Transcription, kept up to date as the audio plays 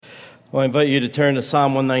Well, I invite you to turn to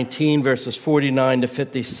Psalm 119, verses 49 to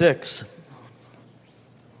 56.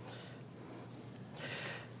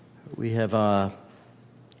 We have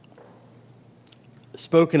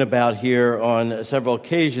spoken about here on several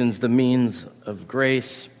occasions the means of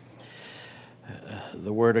grace,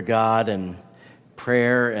 the Word of God, and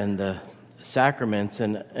prayer, and the sacraments.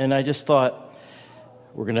 And I just thought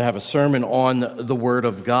we're going to have a sermon on the Word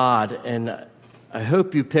of God. And I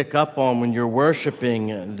hope you pick up on, when you're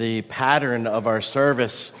worshiping, the pattern of our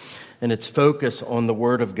service and its focus on the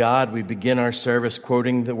Word of God. We begin our service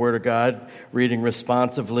quoting the Word of God, reading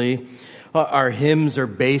responsively. Our hymns are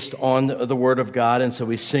based on the Word of God, and so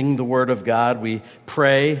we sing the Word of God. We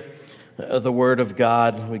pray the Word of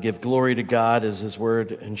God. We give glory to God as His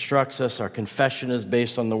Word instructs us. Our confession is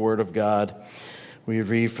based on the Word of God. We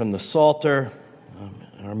read from the Psalter.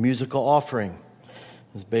 Our musical offering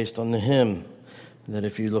is based on the hymn that,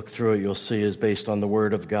 if you look through it, you'll see is based on the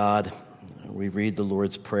Word of God. We read the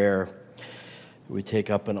Lord's Prayer. We take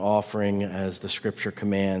up an offering as the Scripture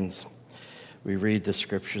commands. We read the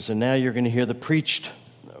Scriptures. And now you're going to hear the preached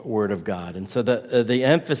Word of God. And so the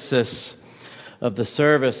emphasis of the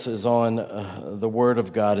service is on the Word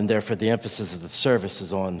of God, and therefore the emphasis of the service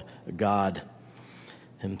is on God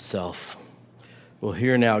Himself. We'll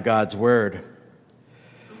hear now God's Word.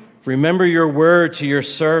 Remember your word to your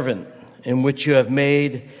servant, in which you have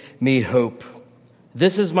made me hope.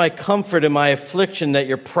 This is my comfort in my affliction, that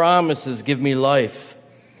your promises give me life.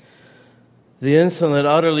 The insolent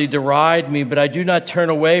utterly deride me, but I do not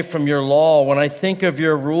turn away from your law. When I think of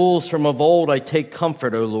your rules from of old, I take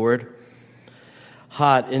comfort, O Lord.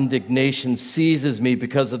 Hot indignation seizes me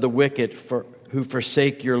because of the wicked who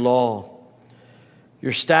forsake your law.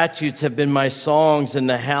 Your statutes have been my songs in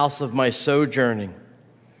the house of my sojourning.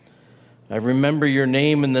 I remember your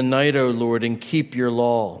name in the night, O Lord, and keep your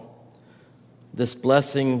law. This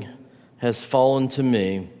blessing has fallen to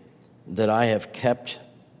me, that I have kept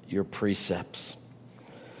your precepts.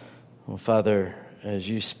 Well, Father, as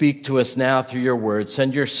you speak to us now through your word,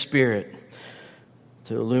 send your Spirit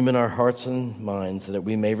to illumine our hearts and minds, that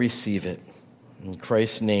we may receive it. In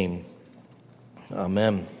Christ's name,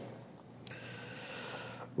 amen.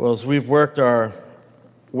 Well, as we've worked our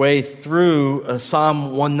way through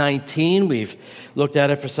Psalm 119. We've looked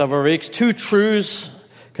at it for several weeks. Two truths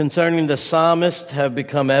concerning the psalmist have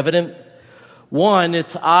become evident. One,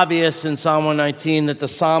 it's obvious in Psalm 119 that the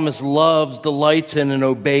psalmist loves, delights in, and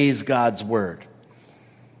obeys God's word.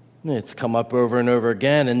 It's come up over and over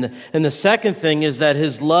again. And the second thing is that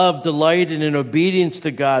his love, delight, and in obedience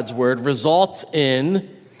to God's word results in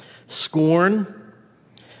scorn,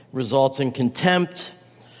 results in contempt,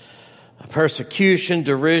 persecution,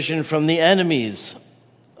 derision from the enemies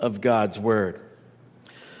of God's word.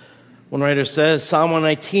 One writer says Psalm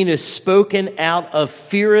 119 is spoken out of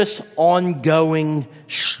fierce, ongoing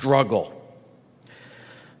struggle.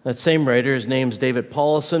 That same writer, his name's David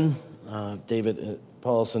Paulison. David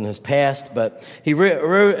Paulison has passed, but he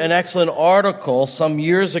wrote an excellent article some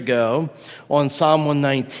years ago on Psalm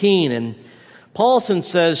 119, and Paulson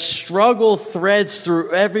says struggle threads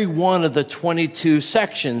through every one of the 22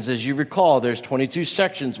 sections. As you recall, there's 22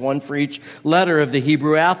 sections, one for each letter of the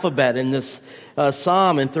Hebrew alphabet in this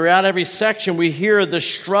psalm. And throughout every section, we hear the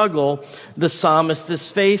struggle the psalmist is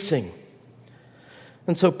facing.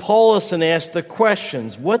 And so Paulson asked the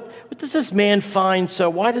questions, what does this man find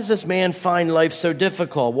why does this man find life so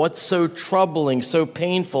difficult? What's so troubling, so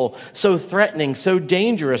painful, so threatening, so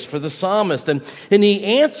dangerous for the psalmist? And he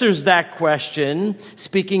answers that question,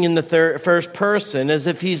 speaking in the first person, as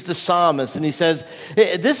if he's the psalmist. And he says,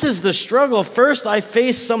 this is the struggle. First, I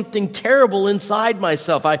face something terrible inside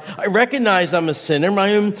myself. I recognize I'm a sinner.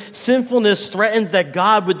 My own sinfulness threatens that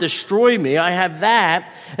God would destroy me. I have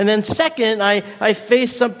that. And then second, I face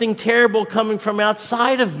something terrible coming from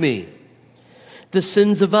outside of me. The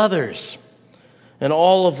sins of others and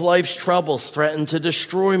all of life's troubles threaten to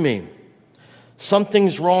destroy me.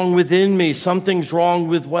 Something's wrong within me. Something's wrong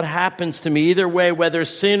with what happens to me. Either way, whether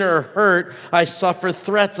sin or hurt, I suffer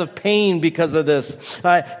threats of pain because of this.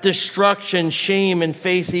 Destruction, shame, and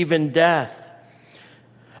face even death.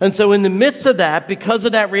 And so in the midst of that, because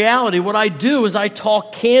of that reality, what I do is I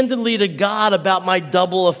talk candidly to God about my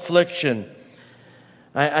double affliction.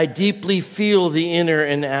 I deeply feel the inner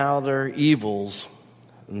and outer evils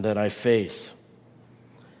that I face.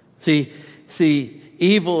 See,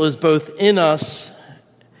 evil is both in us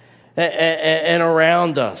and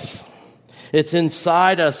around us. It's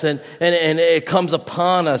inside us and it comes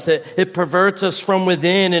upon us. It perverts us from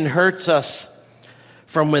within and hurts us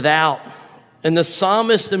from without. And the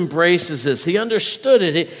psalmist embraces this. He understood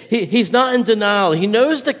it. He's not in denial. He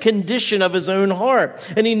knows the condition of his own heart,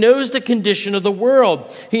 and he knows the condition of the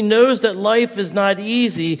world. He knows that life is not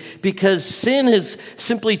easy because sin has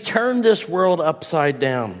simply turned this world upside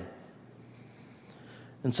down.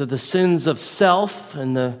 And so the sins of self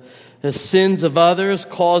and the sins of others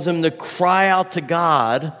cause him to cry out to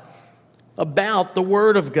God about the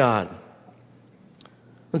Word of God.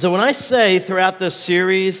 And so when I say throughout this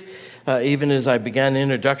series, even as I began the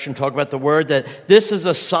introduction, talk about the Word, that this is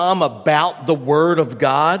a psalm about the Word of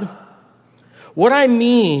God, what I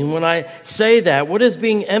mean when I say that, what is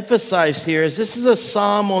being emphasized here is this is a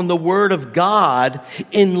psalm on the Word of God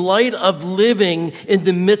in light of living in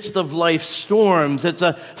the midst of life's storms. It's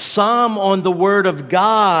a psalm on the Word of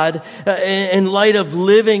God in light of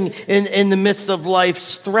living in the midst of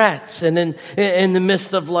life's threats and in the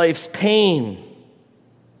midst of life's pain.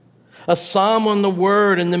 A psalm on the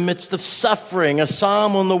Word in the midst of suffering. A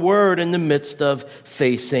psalm on the Word in the midst of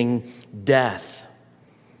facing death.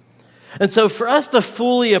 And so for us to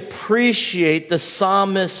fully appreciate the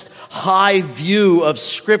psalmist's high view of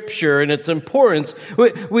Scripture and its importance,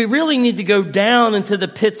 we really need to go down into the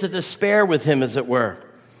pits of despair with him, as it were.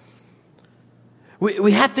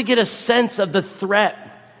 We have to get a sense of the threat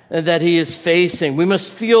that he is facing. We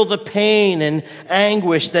must feel the pain and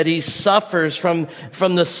anguish that he suffers from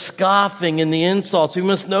the scoffing and the insults. We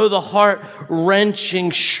must know the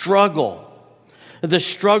heart-wrenching struggle. The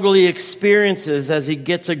struggle he experiences as he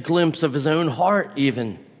gets a glimpse of his own heart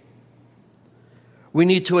even. We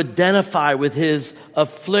need to identify with his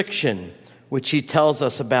affliction, which he tells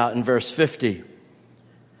us about in verse 50.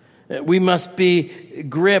 We must be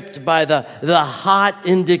gripped by the hot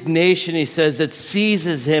indignation, he says, that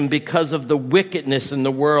seizes him because of the wickedness in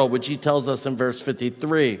the world, which he tells us in verse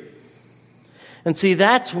 53. And see,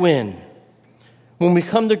 that's when we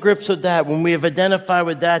come to grips with that, when we have identified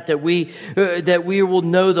with that we will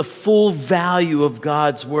know the full value of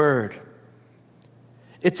God's Word.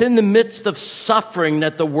 It's in the midst of suffering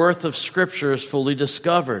that the worth of Scripture is fully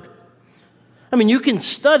discovered. I mean, you can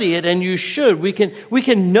study it, and you should. We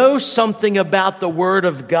can know something about the Word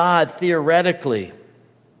of God theoretically.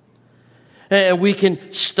 And we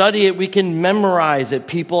can study it, we can memorize it,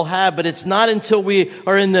 people have, but it's not until we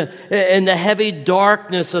are in the heavy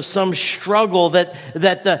darkness of some struggle that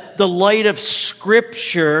the light of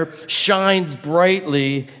Scripture shines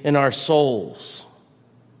brightly in our souls.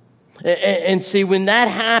 And see, when that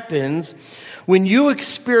happens, when you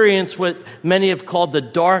experience what many have called the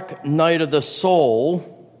dark night of the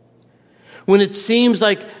soul, when it seems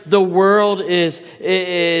like the world is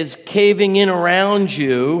caving in around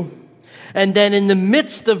you, and then in the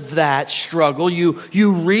midst of that struggle,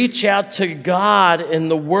 you reach out to God in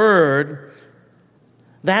the Word,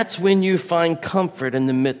 that's when you find comfort in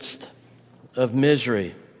the midst of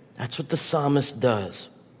misery. That's what the psalmist does.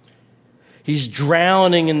 He's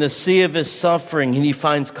drowning in the sea of his suffering, and he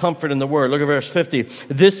finds comfort in the Word. Look at verse 50.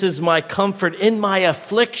 This is my comfort in my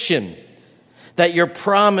affliction, that your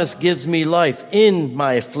promise gives me life in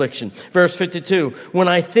my affliction. Verse 52. When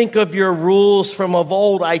I think of your rules from of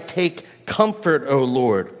old, I take comfort, O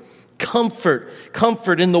Lord. Comfort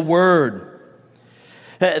in the Word.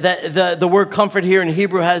 The word comfort here in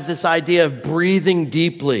Hebrew has this idea of breathing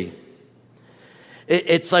deeply.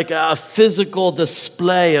 It's like a physical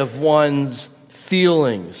display of one's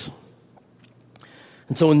feelings.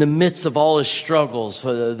 And so in the midst of all his struggles,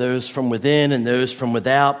 those from within and those from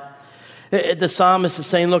without, the psalmist is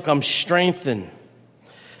saying, look, I'm strengthened.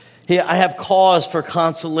 I have cause for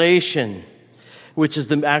consolation, which is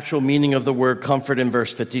the actual meaning of the word comfort in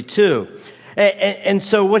verse 52. And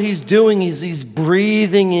so what he's doing is he's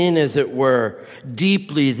breathing in, as it were,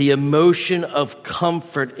 deeply the emotion of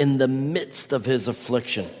comfort in the midst of his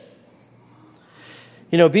affliction.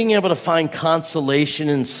 You know, being able to find consolation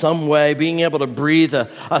in some way, being able to breathe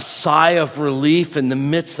a sigh of relief in the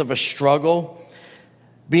midst of a struggle,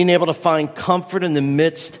 being able to find comfort in the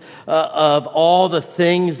midst of all the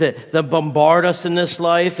things that bombard us in this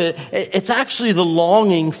life, it's actually the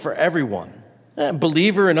longing for everyone.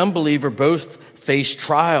 Believer and unbeliever both face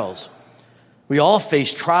trials. We all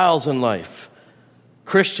face trials in life.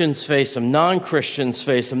 Christians face them, non-Christians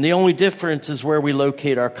face them. The only difference is where we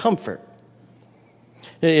locate our comfort.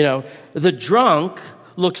 You know, the drunk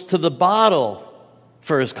looks to the bottle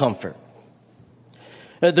for his comfort.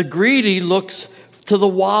 The greedy looks to the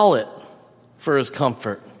wallet for his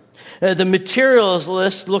comfort. The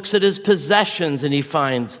materialist looks at his possessions and he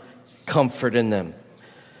finds comfort in them.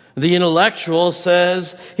 The intellectual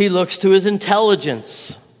says he looks to his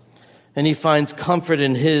intelligence and he finds comfort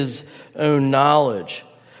in his own knowledge.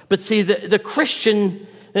 But see, the Christian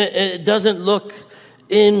It doesn't look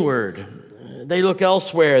inward. They look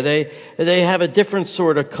elsewhere. They have a different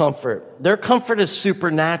sort of comfort. Their comfort is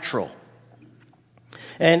supernatural.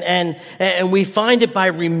 And we find it by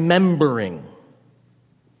remembering.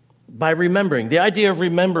 By remembering. The idea of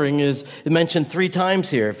remembering is mentioned 3 times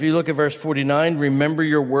here. If you look at verse 49, remember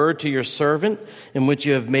your word to your servant in which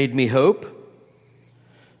you have made me hope.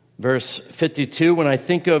 Verse 52, when I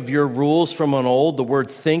think of your rules from on old, the word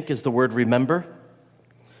think is the word remember.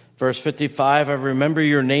 Verse 55, I remember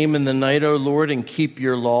your name in the night, O Lord, and keep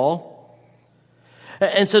your law.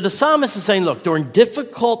 And so the psalmist is saying, look, during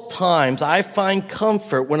difficult times, I find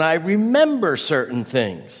comfort when I remember certain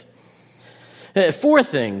things. 4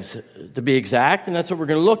 things, to be exact, and that's what we're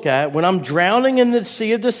going to look at. When I'm drowning in the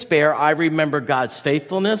sea of despair, I remember God's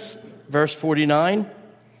faithfulness, verse 49.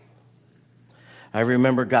 I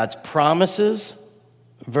remember God's promises,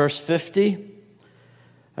 verse 50.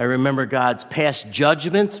 I remember God's past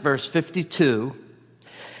judgments, verse 52.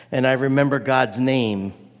 And I remember God's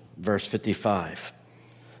name, verse 55.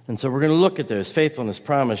 And so we're going to look at those: faithfulness,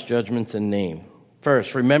 promise, judgments, and name.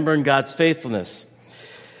 First, remembering God's faithfulness.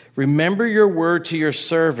 Remember your word to your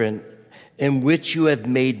servant in which you have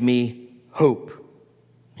made me hope,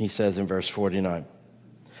 he says in verse 49.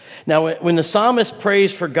 Now, when the psalmist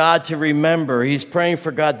prays for God to remember, he's praying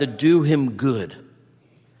for God to do him good.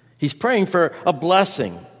 He's praying for a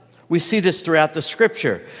blessing. We see this throughout the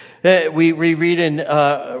scripture. We read in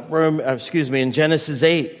Genesis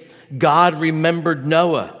 8, God remembered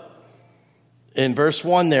Noah. In verse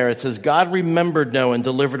 1 there, it says, God remembered Noah and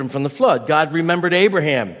delivered him from the flood. God remembered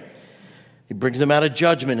Abraham. He brings him out of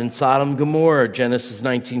judgment in Sodom and Gomorrah. Genesis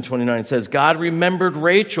 19:29 says, God remembered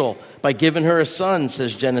Rachel by giving her a son,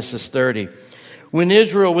 says Genesis 30. When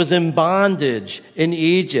Israel was in bondage in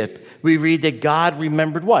Egypt, we read that God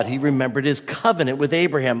remembered what? He remembered his covenant with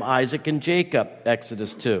Abraham, Isaac, and Jacob,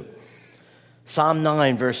 Exodus 2. Psalm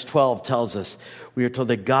 9, verse 12 tells us, we are told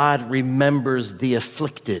that God remembers the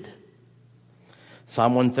afflicted.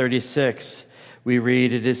 Psalm 136, we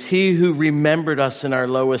read, it is he who remembered us in our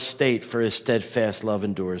low estate, for his steadfast love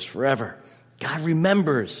endures forever. God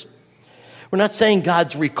remembers. We're not saying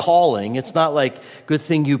God's recalling. It's not like, good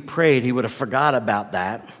thing you prayed, he would have forgot about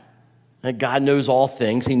that. And God knows all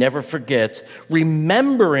things. He never forgets.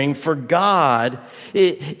 Remembering for God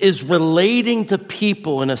is relating to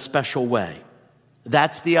people in a special way.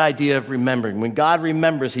 That's the idea of remembering. When God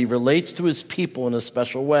remembers, he relates to his people in a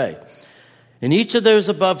special way. In each of those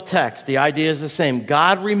above texts, the idea is the same.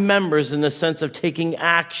 God remembers in the sense of taking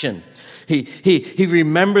action. He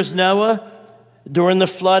remembers Noah during the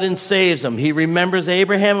flood and saves him. He remembers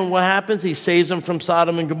Abraham, and what happens? He saves him from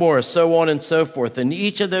Sodom and Gomorrah, so on and so forth. In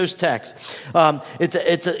each of those texts,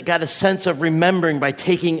 it's got a sense of remembering by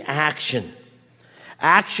taking action.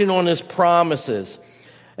 Action on his promises,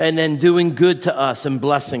 and then doing good to us and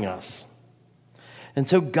blessing us. And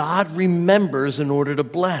so God remembers in order to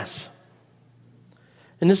bless.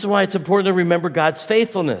 And this is why it's important to remember God's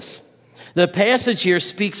faithfulness. The passage here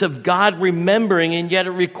speaks of God remembering, and yet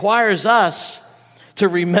it requires us to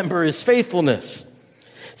remember his faithfulness.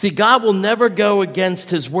 See, God will never go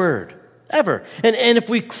against his word, ever. And if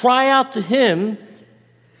we cry out to him,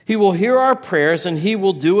 he will hear our prayers, and he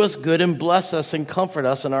will do us good and bless us and comfort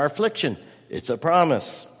us in our affliction. It's a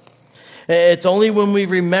promise. It's only when we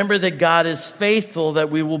remember that God is faithful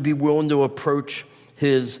that we will be willing to approach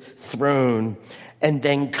his throne and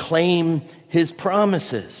then claim his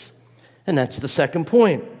promises. And that's the second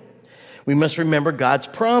point. We must remember God's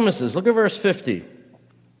promises. Look at verse 50.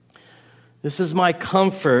 This is my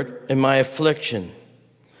comfort in my affliction,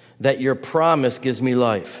 that your promise gives me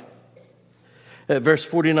life. Verse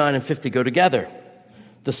 49 and 50 go together.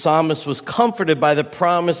 The psalmist was comforted by the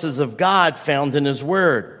promises of God found in his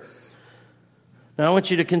word. Now I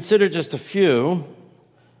want you to consider just a few.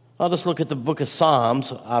 I'll just look at the book of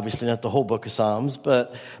Psalms, obviously not the whole book of Psalms,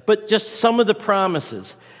 but just some of the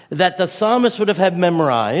promises that the psalmist would have had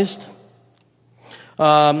memorized.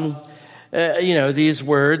 These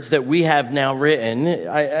words that we have now written.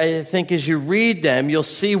 I think as you read them, you'll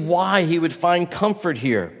see why he would find comfort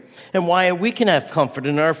here and why we can have comfort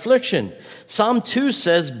in our affliction. Psalm 2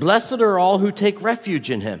 says, blessed are all who take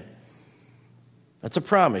refuge in him. That's a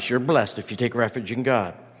promise. You're blessed if you take refuge in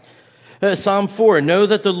God. Psalm 4, know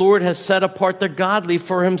that the Lord has set apart the godly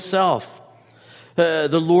for himself.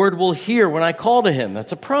 The Lord will hear when I call to him.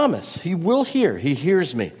 That's a promise. He will hear. He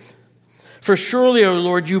hears me. For surely, O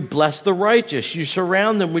Lord, you bless the righteous. You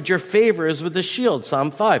surround them with your favor as with a shield.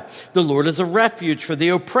 Psalm 5, the Lord is a refuge for the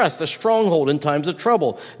oppressed, a stronghold in times of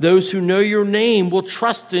trouble. Those who know your name will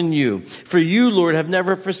trust in you. For you, Lord, have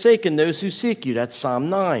never forsaken those who seek you. That's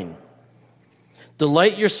Psalm 9.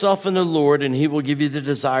 Delight yourself in the Lord, and he will give you the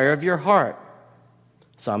desire of your heart.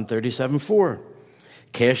 Psalm 37:4.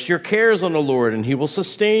 Cast your cares on the Lord, and he will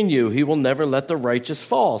sustain you. He will never let the righteous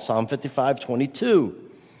fall. Psalm 55:22.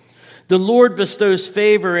 The Lord bestows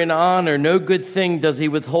favor and honor. No good thing does he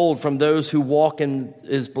withhold from those who walk and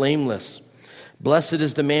is blameless. Blessed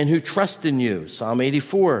is the man who trusts in you. Psalm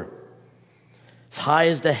 84. As high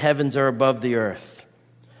as the heavens are above the earth,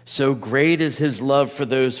 so great is his love for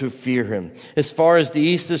those who fear him. As far as the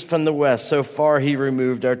east is from the west, so far he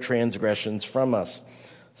removed our transgressions from us.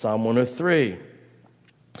 Psalm 103.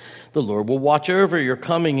 The Lord will watch over your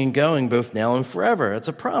coming and going, both now and forever. It's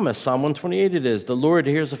a promise. Psalm 128 it is. The Lord,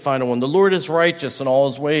 here's the final one. The Lord is righteous in all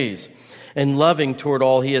his ways and loving toward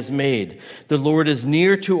all he has made. The Lord is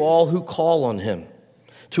near to all who call on him,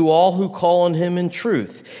 to all who call on him in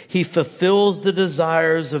truth. He fulfills the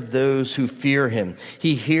desires of those who fear him.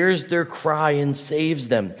 He hears their cry and saves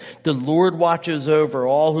them. The Lord watches over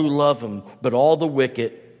all who love him, but all the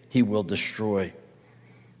wicked he will destroy.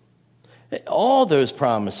 All those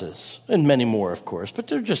promises, and many more, of course, but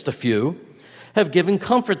they're just a few, have given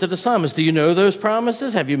comfort to the psalmist. Do you know those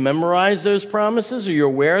promises? Have you memorized those promises? Are you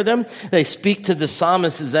aware of them? They speak to the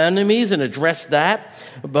psalmist's enemies and address that,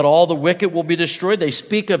 but all the wicked will be destroyed. They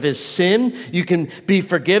speak of his sin. You can be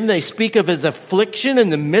forgiven. They speak of his affliction in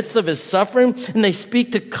the midst of his suffering, and they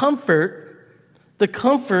speak to comfort, the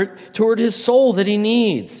comfort toward his soul that he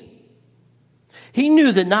needs. He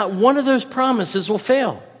knew that not one of those promises will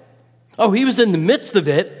fail. Oh, he was in the midst of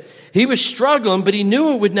it. He was struggling, but he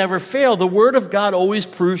knew it would never fail. The word of God always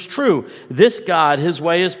proves true. This God, his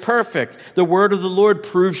way is perfect. The word of the Lord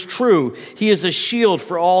proves true. He is a shield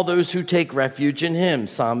for all those who take refuge in him.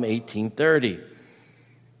 Psalm 18:30.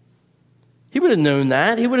 He would have known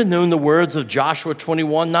that. He would have known the words of Joshua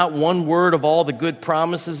 21. Not one word of all the good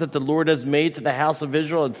promises that the Lord has made to the house of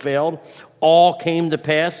Israel had failed. All came to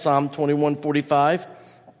pass. Psalm 21:45.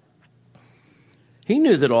 He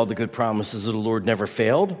knew that all the good promises of the Lord never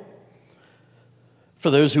failed for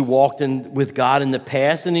those who walked with God in the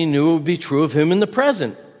past, and he knew it would be true of him in the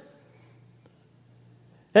present.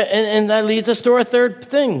 And that leads us to our third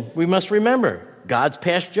thing we must remember, God's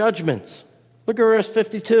past judgments. Look at verse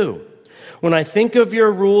 52. When I think of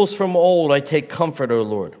your rules from old, I take comfort, O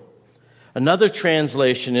Lord. Another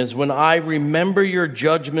translation is, when I remember your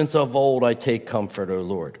judgments of old, I take comfort, O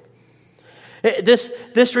Lord.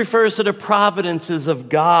 This refers to the providences of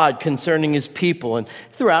God concerning his people and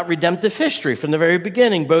throughout redemptive history from the very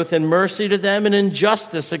beginning, both in mercy to them and in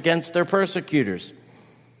justice against their persecutors.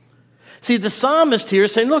 See, the psalmist here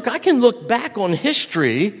is saying, look, I can look back on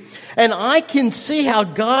history and I can see how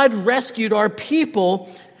God rescued our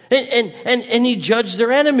people and he judged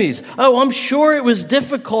their enemies. Oh, I'm sure it was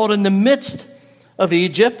difficult in the midst of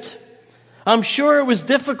Egypt. I'm sure it was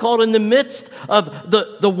difficult in the midst of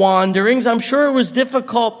the wanderings. I'm sure it was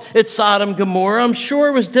difficult at Sodom and Gomorrah. I'm sure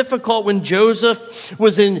it was difficult when Joseph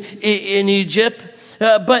was in Egypt.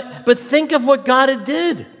 But think of what God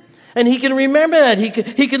did. And he can remember that. He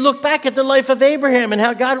could look back at the life of Abraham and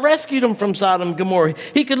how God rescued him from Sodom and Gomorrah.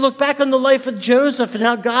 He could look back on the life of Joseph and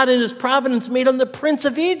how God in his providence made him the prince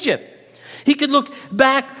of Egypt. He could look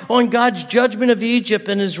back on God's judgment of Egypt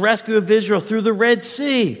and his rescue of Israel through the Red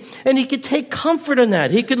Sea. And he could take comfort in that.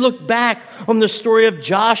 He could look back on the story of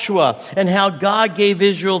Joshua and how God gave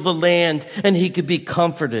Israel the land, and he could be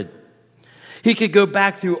comforted. He could go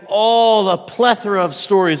back through all the plethora of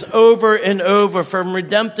stories over and over from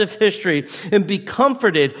redemptive history and be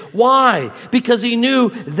comforted. Why? Because he knew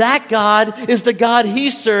that God is the God he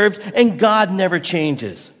served, and God never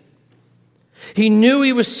changes. He knew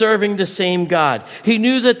he was serving the same God. He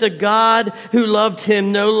knew that the God who loved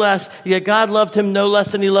him no less, God loved him no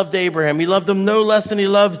less than he loved Abraham. He loved him no less than he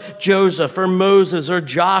loved Joseph or Moses or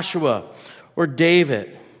Joshua or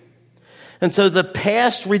David. And so the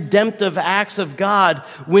past redemptive acts of God,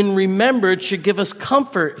 when remembered, should give us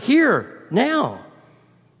comfort here, now.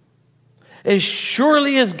 As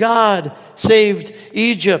surely as God saved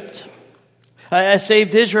saved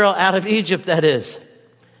Israel out of Egypt, that is,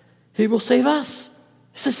 he will save us.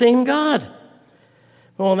 It's the same God.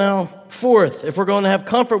 Well, now, fourth, if we're going to have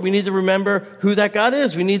comfort, we need to remember who that God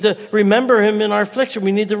is. We need to remember him in our affliction.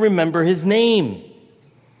 We need to remember his name.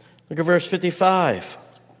 Look at verse 55.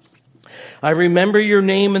 I remember your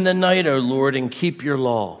name in the night, O Lord, and keep your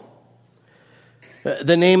law.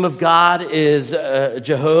 The name of God is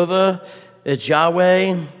Jehovah, it's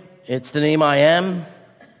Yahweh. It's the name I am.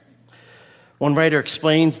 One writer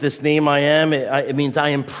explains this name I am. It means I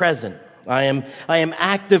am present. I am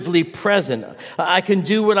actively present. I can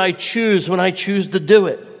do what I choose when I choose to do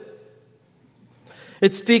it.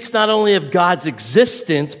 It speaks not only of God's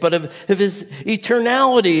existence, but of his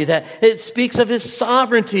eternality. That it speaks of his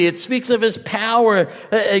sovereignty. It speaks of his power,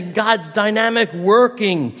 God's dynamic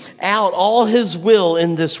working out all his will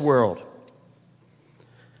in this world.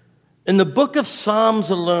 In the book of Psalms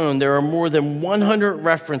alone, there are more than 100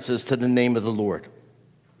 references to the name of the Lord.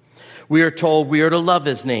 We are told we are to love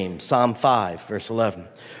his name, Psalm 5, verse 11.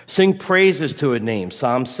 Sing praises to his name,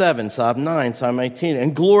 Psalm 7, Psalm 9, Psalm 18,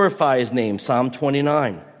 and glorify his name, Psalm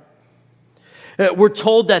 29. We're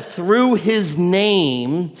told that through his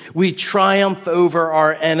name, we triumph over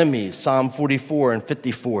our enemies, Psalm 44 and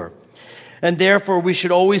 54. And therefore, we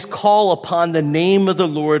should always call upon the name of the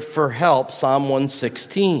Lord for help, Psalm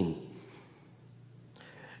 116.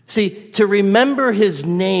 See, to remember his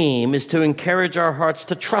name is to encourage our hearts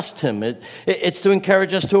to trust him. It's to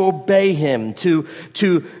encourage us to obey him, to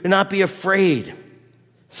not be afraid.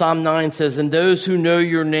 Psalm 9 says, "And those who know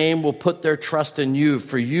your name will put their trust in you,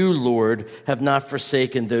 for you, Lord, have not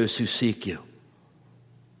forsaken those who seek you."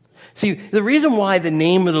 See, the reason why the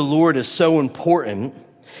name of the Lord is so important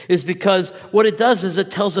is because what it does is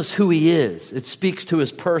it tells us who he is. It speaks to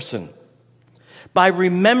his person. By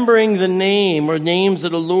remembering the name or names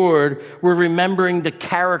of the Lord, we're remembering the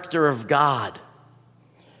character of God.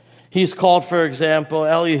 He's called, for example,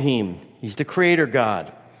 Elohim. He's the creator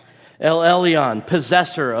God. El Elyon,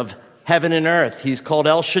 possessor of heaven and earth. He's called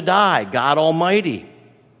El Shaddai, God Almighty.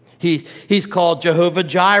 He's called Jehovah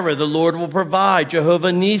Jireh, the Lord will provide.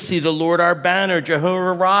 Jehovah Nisi, the Lord our banner.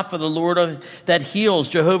 Jehovah Rapha, the Lord that heals.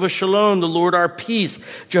 Jehovah Shalom, the Lord our peace.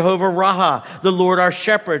 Jehovah Raha, the Lord our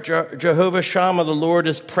shepherd. Jehovah Shammah, the Lord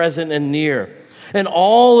is present and near. And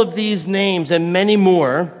all of these names and many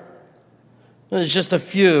more, there's just a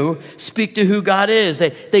few, speak to who God is.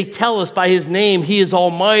 They tell us by his name, he is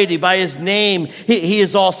almighty. By his name, he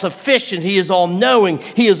is all sufficient. He is all knowing.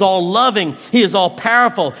 He is all loving. He is all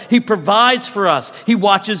powerful. He provides for us. He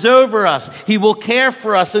watches over us. He will care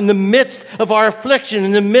for us in the midst of our affliction,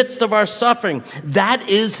 in the midst of our suffering. That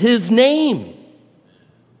is his name.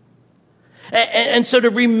 And so to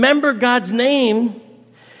remember God's name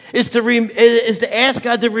is to ask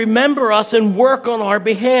God to remember us and work on our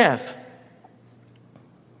behalf.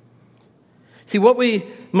 See, what we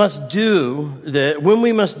must do, when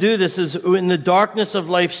we must do this is in the darkness of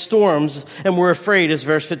life's storms, and we're afraid, as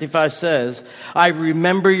verse 55 says, I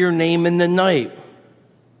remember your name in the night.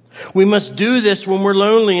 We must do this when we're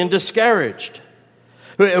lonely and discouraged.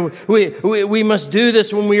 We must do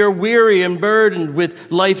this when we are weary and burdened with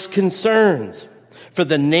life's concerns. For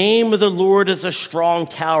the name of the Lord is a strong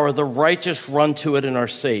tower. The righteous run to it and are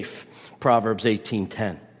safe. Proverbs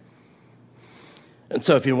 18:10. And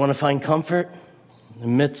so if you want to find comfort in the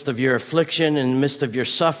midst of your affliction, in the midst of your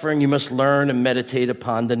suffering, you must learn and meditate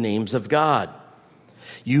upon the names of God.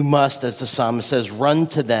 You must, as the psalmist says, run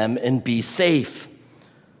to them and be safe.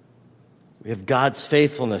 We have God's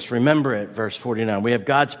faithfulness, remember it, verse 49. We have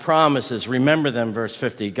God's promises, remember them, verse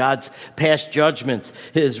 50. God's past judgments,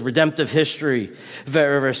 his redemptive history,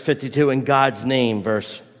 verse 52, and God's name,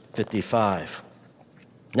 verse 55.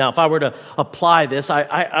 Now, if I were to apply this,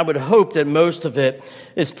 I would hope that most of it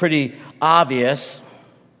is pretty obvious.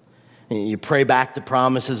 You pray back the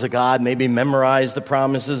promises of God, maybe memorize the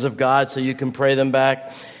promises of God so you can pray them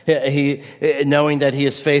back, knowing that he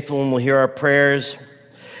is faithful and will hear our prayers.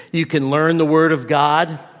 You can learn the Word of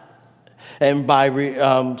God, and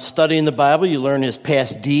by studying the Bible, you learn his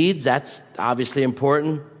past deeds. That's obviously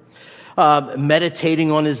important. Meditating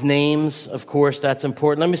on his names, of course, that's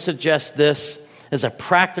important. Let me suggest this as a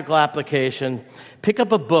practical application. Pick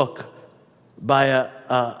up a book by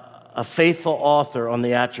a faithful author on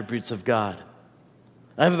the attributes of God.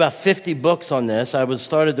 I have about 50 books on this. I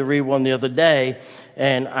started to read one the other day,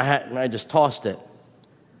 and I just tossed it,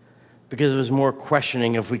 because it was more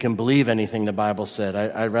questioning if we can believe anything the Bible said.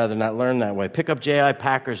 I'd rather not learn that way. Pick up J.I.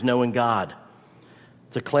 Packer's Knowing God.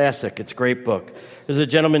 It's a classic. It's a great book. There's a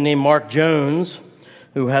gentleman named Mark Jones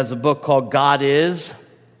who has a book called God Is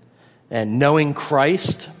and Knowing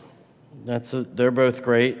Christ. They're both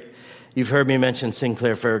great. You've heard me mention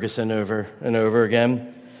Sinclair Ferguson over and over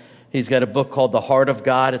again. He's got a book called The Heart of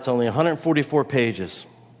God. It's only 144 pages,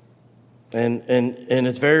 and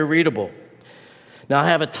it's very readable. Now, I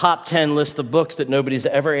have a top 10 list of books that nobody's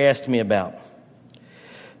ever asked me about,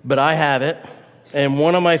 but I have it, and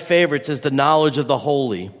one of my favorites is The Knowledge of the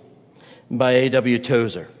Holy by A.W.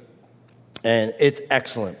 Tozer, and it's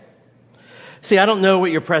excellent. See, I don't know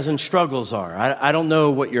what your present struggles are. I don't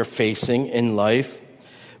know what you're facing in life,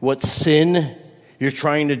 what sin you're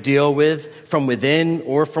trying to deal with from within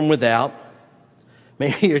or from without.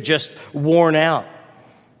 Maybe you're just worn out.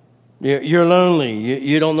 You're lonely.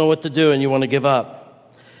 You don't know what to do and you want to give up.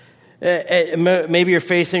 Maybe you're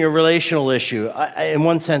facing a relational issue. In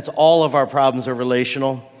one sense, all of our problems are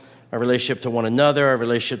relational. Our relationship to one another, our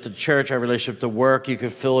relationship to the church, our relationship to work. You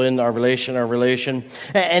could fill in our relation.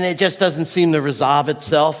 And it just doesn't seem to resolve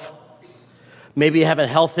itself. Maybe you have a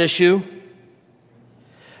health issue.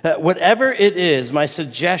 Whatever it is, my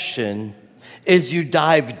suggestion is you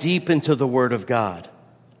dive deep into the Word of God.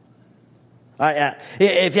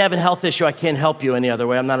 If you have a health issue, I can't help you any other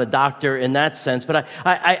way. I'm not a doctor in that sense. But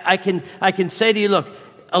I can say to you, look,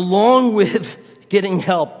 along with getting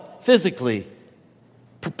help physically,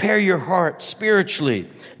 prepare your heart spiritually.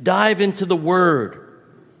 Dive into the Word.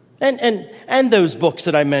 And those books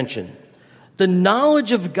that I mentioned. The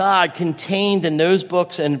knowledge of God contained in those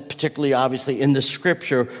books, and particularly, obviously, in the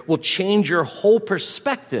Scripture, will change your whole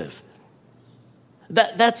perspective.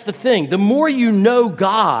 That's the thing. The more you know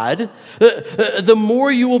God, the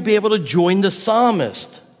more you will be able to join the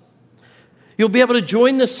psalmist. You'll be able to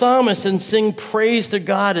join the psalmist and sing praise to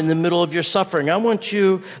God in the middle of your suffering. I want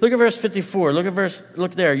you, look at verse 54.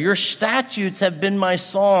 Look there. Your statutes have been my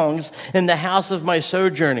songs in the house of my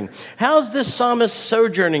sojourning. How's this psalmist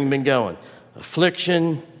sojourning been going?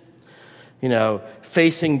 Affliction,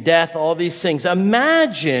 facing death, all these things.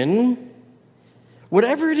 Imagine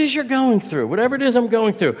whatever it is you're going through, whatever it is I'm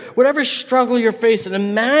going through, whatever struggle you're facing,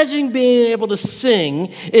 imagine being able to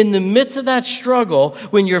sing in the midst of that struggle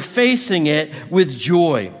when you're facing it with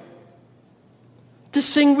joy. To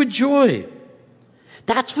sing with joy.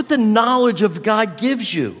 That's what the knowledge of God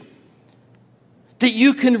gives you. That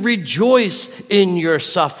you can rejoice in your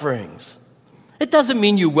sufferings. It doesn't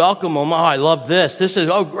mean you welcome them. Oh, I love this. This is,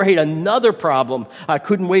 oh, great, another problem. I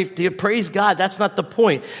couldn't wait to praise God. That's not the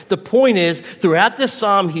point. The point is, throughout this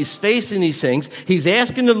psalm, he's facing these things. He's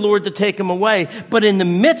asking the Lord to take them away. But in the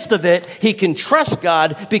midst of it, he can trust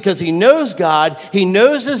God because he knows God. He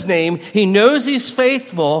knows his name. He knows he's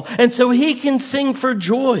faithful. And so he can sing for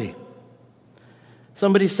joy.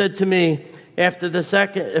 Somebody said to me after the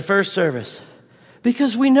first service,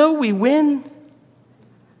 because we know we win.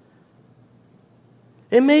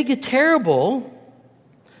 It may get terrible,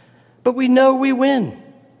 but we know we win.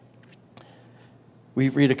 We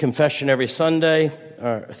read a confession every Sunday.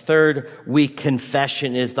 Our third week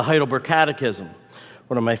confession is the Heidelberg Catechism.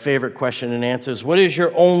 One of my favorite question and answers. What is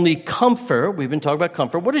your only comfort? We've been talking about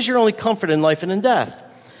comfort. What is your only comfort in life and in death?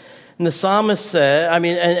 And the psalmist said,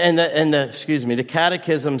 the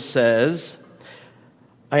Catechism says,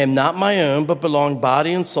 I am not my own, but belong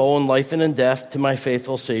body and soul in life and in death to my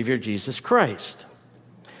faithful Savior, Jesus Christ.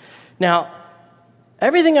 Now,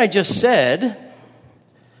 everything I just said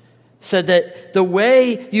that the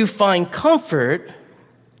way you find comfort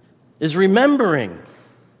is remembering.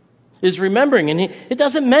 And it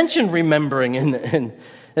doesn't mention remembering in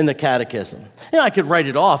the catechism. I could write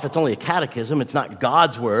it off. It's only a catechism. It's not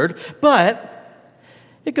God's word. But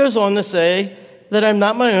it goes on to say that I'm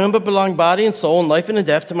not my own, but belong body and soul in life and in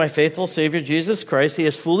death to my faithful Savior, Jesus Christ. He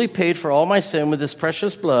has fully paid for all my sin with his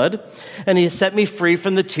precious blood, and he has set me free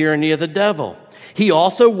from the tyranny of the devil. He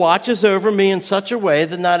also watches over me in such a way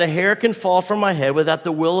that not a hair can fall from my head without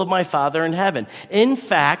the will of my Father in heaven. In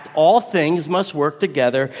fact, all things must work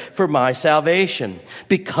together for my salvation.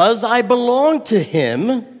 Because I belong to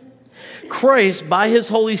him, Christ, by his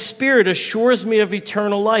Holy Spirit, assures me of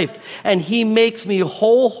eternal life, and he makes me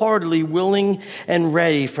wholeheartedly willing and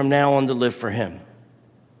ready from now on to live for him.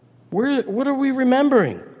 What are we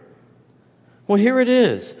remembering? Well, here it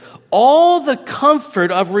is. All the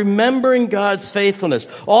comfort of remembering God's faithfulness,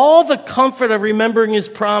 all the comfort of remembering his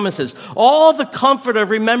promises, all the comfort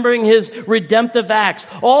of remembering his redemptive acts,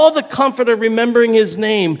 all the comfort of remembering his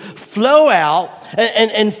name flow out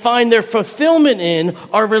and find their fulfillment in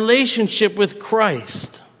our relationship with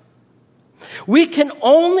Christ. We can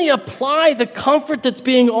only apply the comfort that's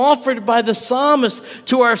being offered by the psalmist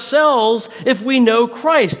to ourselves if we know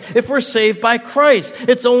Christ, if we're saved by Christ.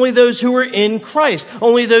 It's only those who are in Christ,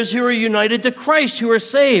 only those who are united to Christ who are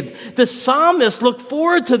saved. The psalmist looked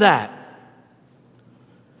forward to that.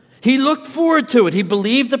 He looked forward to it. He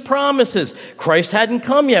believed the promises. Christ hadn't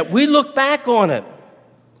come yet. We look back on it.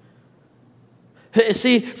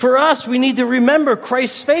 See, for us, we need to remember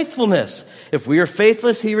Christ's faithfulness. If we are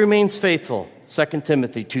faithless, he remains faithful. 2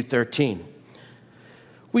 Timothy 2:13.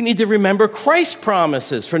 We need to remember Christ's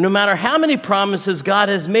promises. For no matter how many promises God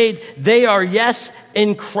has made, they are yes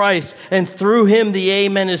in Christ. And through him, the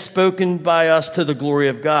amen is spoken by us to the glory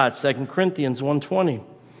of God. 2 Corinthians 1:20.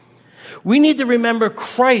 We need to remember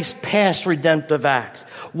Christ's past redemptive acts.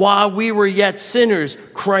 While we were yet sinners,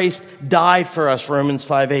 Christ died for us, Romans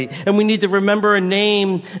 5:8. And we need to remember a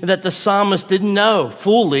name that the psalmist didn't know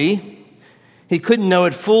fully. He couldn't know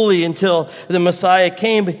it fully until the Messiah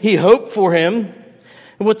came. He hoped for him.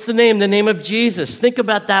 And what's the name? The name of Jesus. Think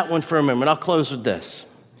about that one for a moment. I'll close with this.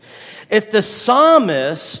 If the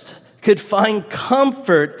psalmist could find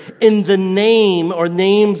comfort in the name or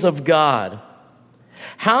names of God,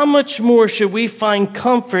 how much more should we find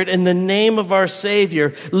comfort in the name of our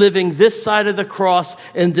Savior living this side of the cross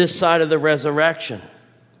and this side of the resurrection?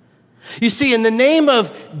 You see, in the name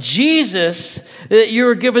of Jesus, you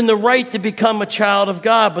are given the right to become a child of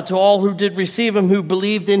God. But to all who did receive him, who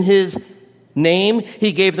believed in his name,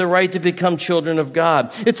 he gave the right to become children of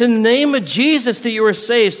God. It's in the name of Jesus that you are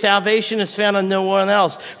saved. Salvation is found in no one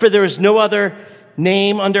else. For there is no other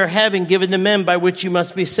name under heaven given to men by which you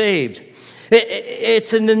must be saved.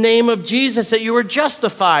 It's in the name of Jesus that you were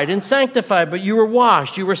justified and sanctified, but you were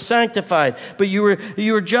washed. You were sanctified, but you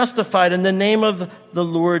were justified in the name of the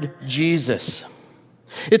Lord Jesus.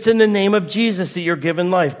 It's in the name of Jesus that you're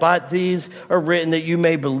given life. But these are written that you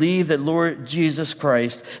may believe that Lord Jesus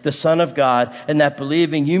Christ, the Son of God, and that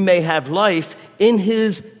believing you may have life in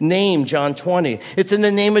his name, John 20. It's in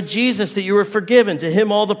the name of Jesus that you are forgiven. To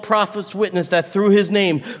him all the prophets witness that through his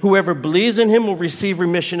name, whoever believes in him will receive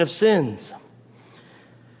remission of sins.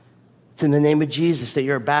 It's in the name of Jesus that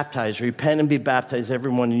you're baptized. Repent and be baptized,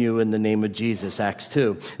 every one of you, in the name of Jesus, Acts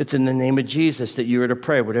 2. It's in the name of Jesus that you are to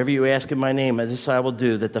pray. Whatever you ask in my name, this I will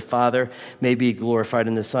do, that the Father may be glorified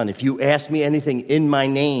in the Son. If you ask me anything in my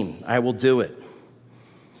name, I will do it.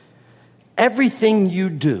 Everything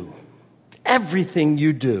you do, and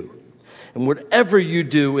whatever you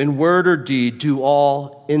do in word or deed, do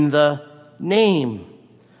all in the name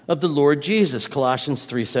of the Lord Jesus, Colossians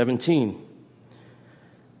 3:17.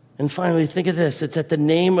 And finally, think of this. It's at the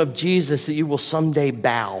name of Jesus that you will someday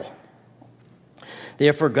bow.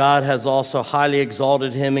 Therefore, God has also highly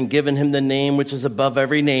exalted him and given him the name which is above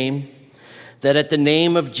every name, that at the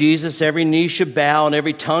name of Jesus every knee should bow and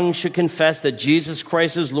every tongue should confess that Jesus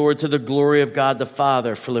Christ is Lord, to the glory of God the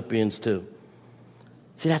Father, Philippians 2.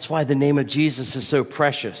 See, that's why the name of Jesus is so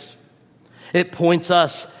precious. It points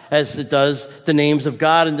us, as it does the names of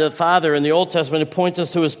God and the Father in the Old Testament, it points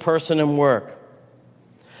us to his person and work.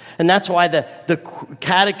 And that's why the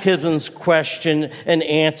Catechism's question and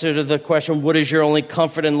answer to the question, what is your only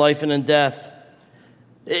comfort in life and in death,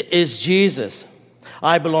 is Jesus.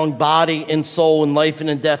 I belong body and soul in life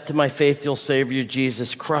and in death to my faithful Savior,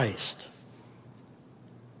 Jesus Christ.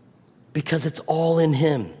 Because it's all in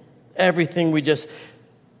him. Everything we just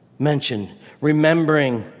mentioned.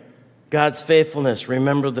 Remembering God's faithfulness.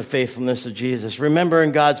 Remember the faithfulness of Jesus.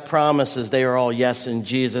 Remembering God's promises. They are all yes in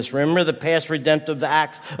Jesus. Remember the past redemptive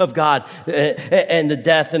acts of God and the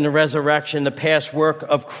death and the resurrection, the past work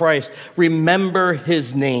of Christ. Remember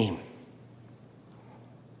his name.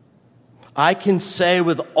 I can say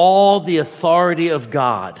with all the authority of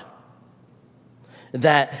God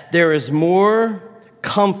that there is more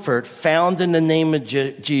comfort found in the name of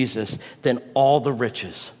Jesus than all the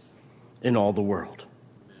riches in all the world.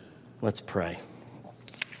 Let's pray.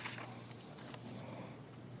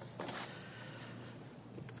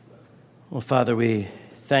 Well, Father, we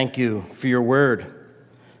thank you for your word.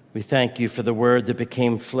 We thank you for the word that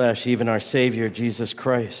became flesh, even our Savior, Jesus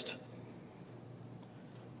Christ.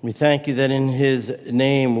 We thank you that in his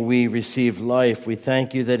name we receive life. We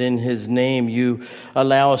thank you that in his name you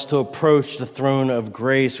allow us to approach the throne of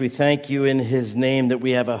grace. We thank you in his name that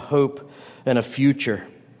we have a hope and a future.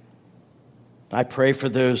 I pray for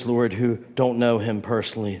those, Lord, who don't know him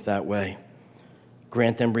personally that way.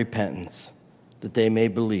 Grant them repentance that they may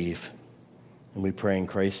believe. And we pray in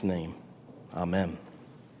Christ's name. Amen.